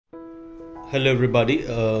Hello everybody,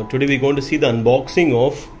 today we're going to see the unboxing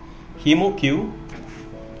of HemoCue.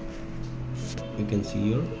 You can see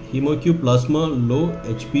here HemoCue Plasma Low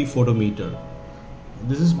HP Photometer.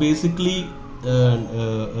 This is basically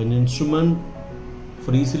an instrument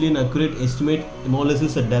for easily and accurate estimate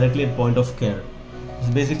hemolysis directly at point of care. It's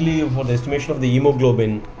basically for the estimation of the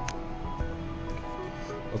hemoglobin.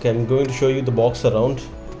 Okay, I'm going to show you the box around.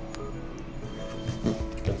 You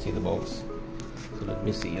can see the box. So let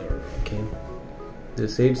me see here. Okay,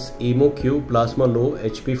 this says HemoCue Plasma Low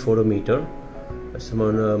HP Photometer. It's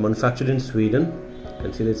manufactured in Sweden. You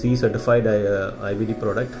can see the CE certified IVD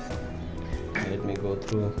product. Let me go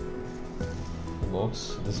through the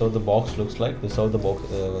box. This is how the box looks like. This is how the box,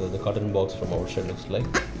 the carton box from outside looks like.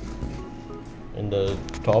 In the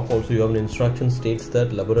top also you have an instruction states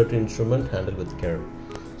that laboratory instrument handled with care.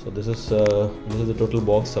 So this is the total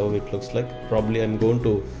box, how it looks like. Probably I'm going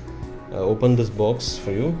to open this box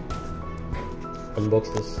for you.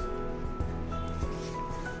 Unbox this.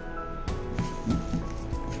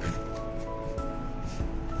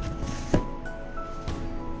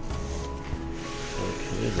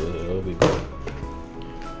 Okay, there we go.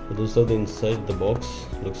 So this is how the inside the box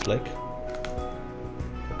looks like.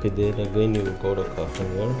 Okay, there again you got a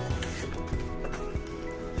carton here.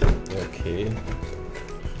 Okay,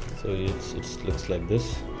 so it looks like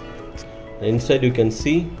this. Inside you can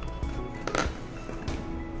see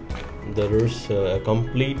there is a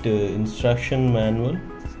complete instruction manual,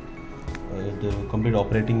 the complete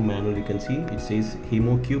operating manual. You can see it says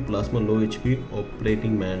HemoCue Plasma Low HP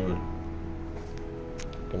operating manual.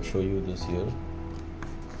 I can show you this here.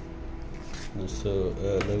 This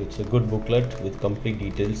it's a good booklet with complete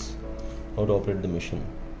details how to operate the machine.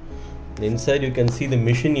 And inside you can see the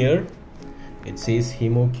machine here. It says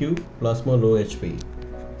HemoCue Plasma Low HP.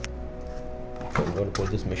 I'm going to pull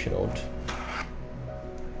this machine out.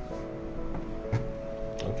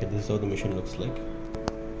 Okay, this is how the machine looks like.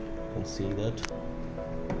 You can see that.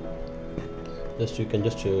 You can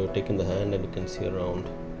just take in the hand and you can see around.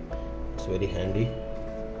 It's very handy,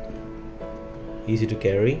 easy to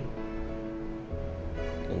carry.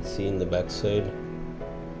 You can see in the back side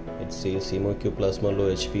it says HemoCue Plasma Low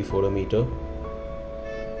HP Photometer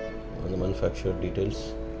and the manufacturer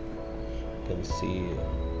details. You can see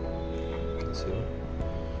this here.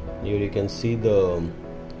 Here you can see the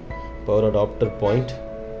power adapter point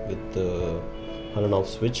with the on and off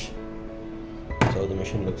switch. That's how the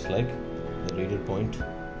machine looks like, the reader point.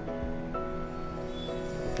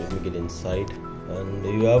 Let me get inside, and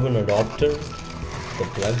you have an adapter, the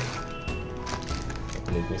plug.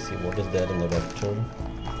 Let me see what is there in the adapter.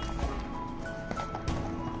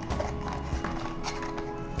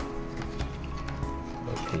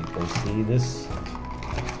 Okay, you can see this.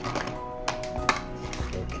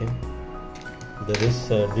 Okay, there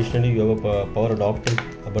is additionally you have a power adapter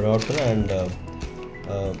and a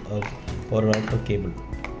power adapter cable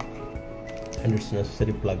and its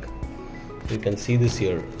necessary plug. So you can see this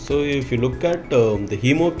here. So if you look at the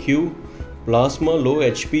HemoCue Plasma Low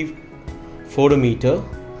HP Photometer,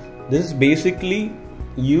 this is basically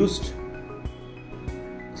used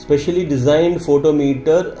specially designed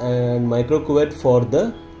photometer and microcuvette for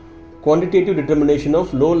the quantitative determination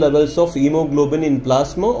of low levels of hemoglobin in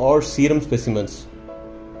plasma or serum specimens.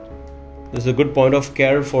 This is a good point of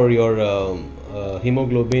care for your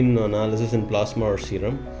hemoglobin analysis in plasma or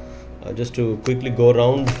serum. Just to quickly go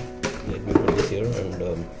around, let me put this here,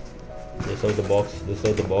 and this is how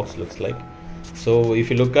the box looks like. So if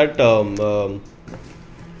you look at the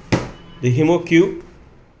HemoCue,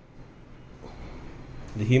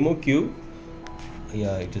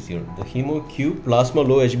 yeah, it is here. The HemoCue Plasma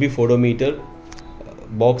Low HB Photometer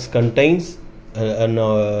box contains an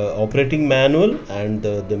operating manual and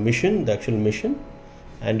the mission, the actual mission,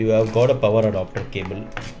 and you have got a power adapter cable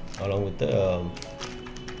along with a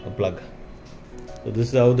plug. So this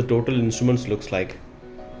is how the total instruments looks like,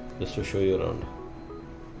 just to show you around.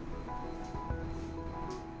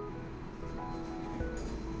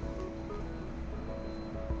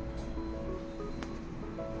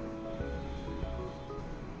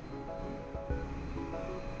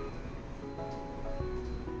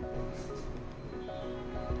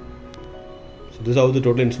 So this is how the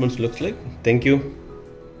total instruments looks like. Thank you.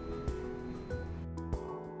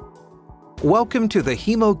 Welcome to the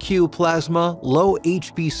HemoCue Plasma Low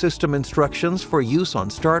HP system instructions for use on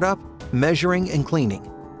startup, measuring, and cleaning.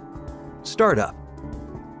 Startup.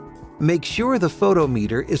 Make sure the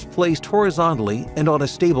photometer is placed horizontally and on a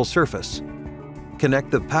stable surface. Connect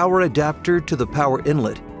the power adapter to the power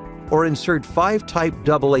inlet or insert 5 type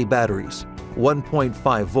AA batteries,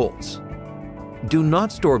 1.5 volts. Do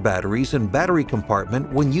not store batteries in battery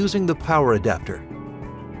compartment when using the power adapter.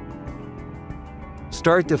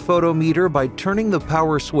 Start the photometer by turning the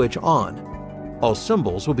power switch on. All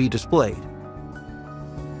symbols will be displayed.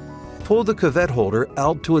 Pull the cuvette holder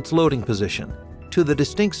out to its loading position, to the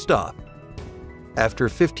distinct stop. After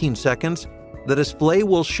 15 seconds, the display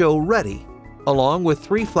will show ready, along with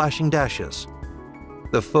 3 flashing dashes.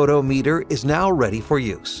 The photometer is now ready for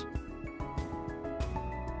use.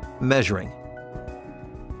 Measuring.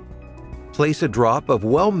 Place a drop of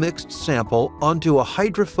well-mixed sample onto a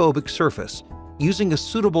hydrophobic surface using a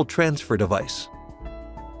suitable transfer device.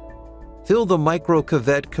 Fill the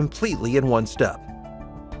microcuvette completely in one step.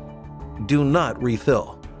 Do not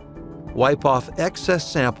refill. Wipe off excess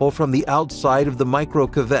sample from the outside of the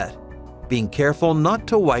microcuvette, being careful not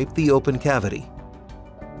to wipe the open cavity.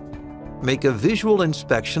 Make a visual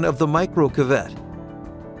inspection of the microcuvette.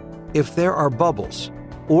 If there are bubbles,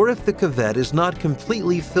 or if the cuvette is not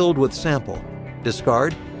completely filled with sample,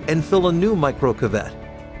 discard and fill a new microcuvette.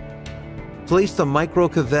 Place the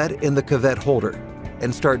microcuvette in the cuvette holder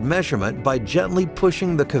and start measurement by gently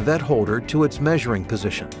pushing the cuvette holder to its measuring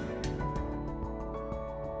position.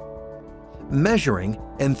 Measuring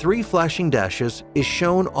and 3 flashing dashes is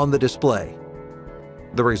shown on the display.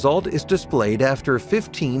 The result is displayed after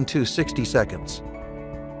 15 to 60 seconds.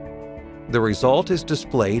 The result is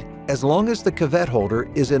displayed as long as the cuvette holder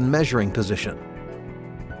is in measuring position.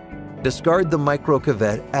 Discard the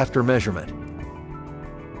microcuvette after measurement.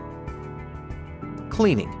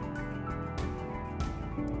 Cleaning.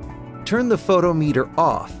 Turn the photometer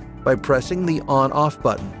off by pressing the on-off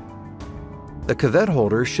button. The cuvette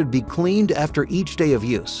holder should be cleaned after each day of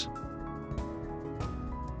use.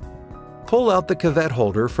 Pull out the cuvette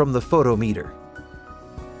holder from the photometer.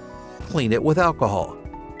 Clean it with alcohol,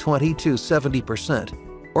 20 to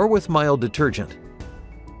 70%, or with mild detergent.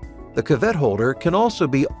 The cuvette holder can also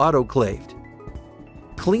be autoclaved.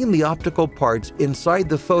 Clean the optical parts inside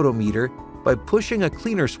the photometer by pushing a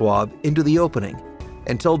cleaner swab into the opening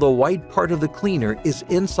until the white part of the cleaner is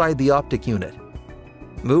inside the optic unit.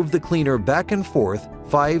 Move the cleaner back and forth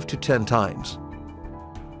 5 to 10 times.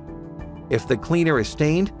 If the cleaner is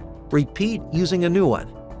stained, repeat using a new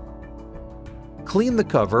one. Clean the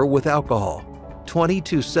cover with alcohol, 20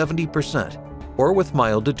 to 70%, or with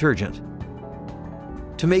mild detergent.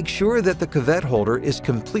 To make sure that the cuvette holder is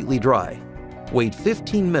completely dry, wait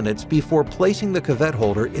 15 minutes before placing the cuvette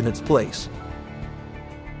holder in its place.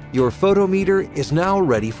 Your photometer is now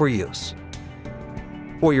ready for use.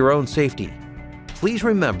 For your own safety, please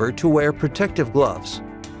remember to wear protective gloves,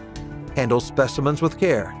 handle specimens with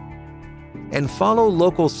care, and follow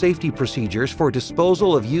local safety procedures for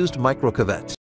disposal of used microcuvettes.